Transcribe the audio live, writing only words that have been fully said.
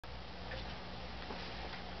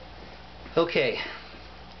Okay,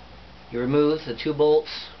 you remove the 2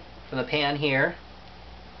 bolts from the pan here,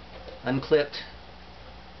 unclipped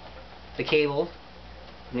the cable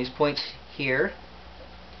from these points here,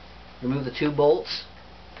 remove the 2 bolts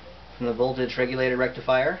from the voltage regulator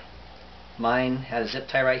rectifier. Mine had a zip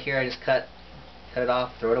tie right here. I just cut it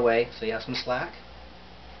off, throw it away so you have some slack.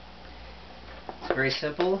 It's very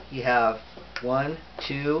simple. You have 1,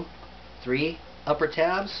 2, 3 upper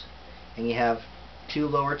tabs and you have 2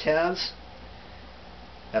 lower tabs.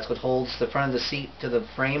 That's what holds the front of the seat to the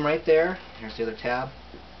frame right there. Here's the other tab.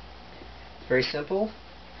 It's very simple.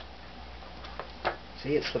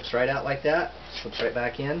 See, it slips right out like that. Slips right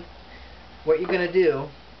back in. What you're going to do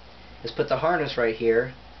is put the harness right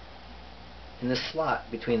here in this slot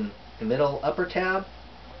between the middle upper tab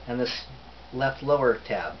and this left lower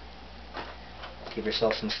tab. Give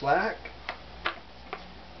yourself some slack.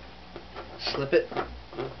 Slip it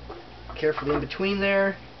carefully in between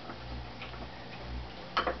there.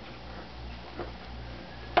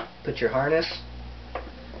 Put your harness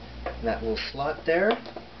in that little slot there.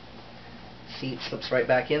 Seat slips right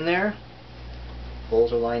back in there.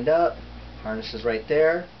 Holes are lined up. Harness is right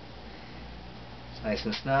there. It's nice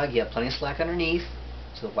and snug. You have plenty of slack underneath,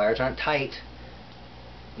 so the wires aren't tight.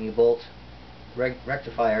 And you bolt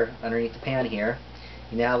rectifier underneath the pan here.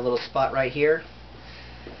 You now have a little spot right here.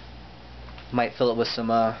 Might fill it with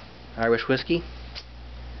some Irish whiskey.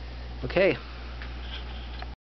 Okay.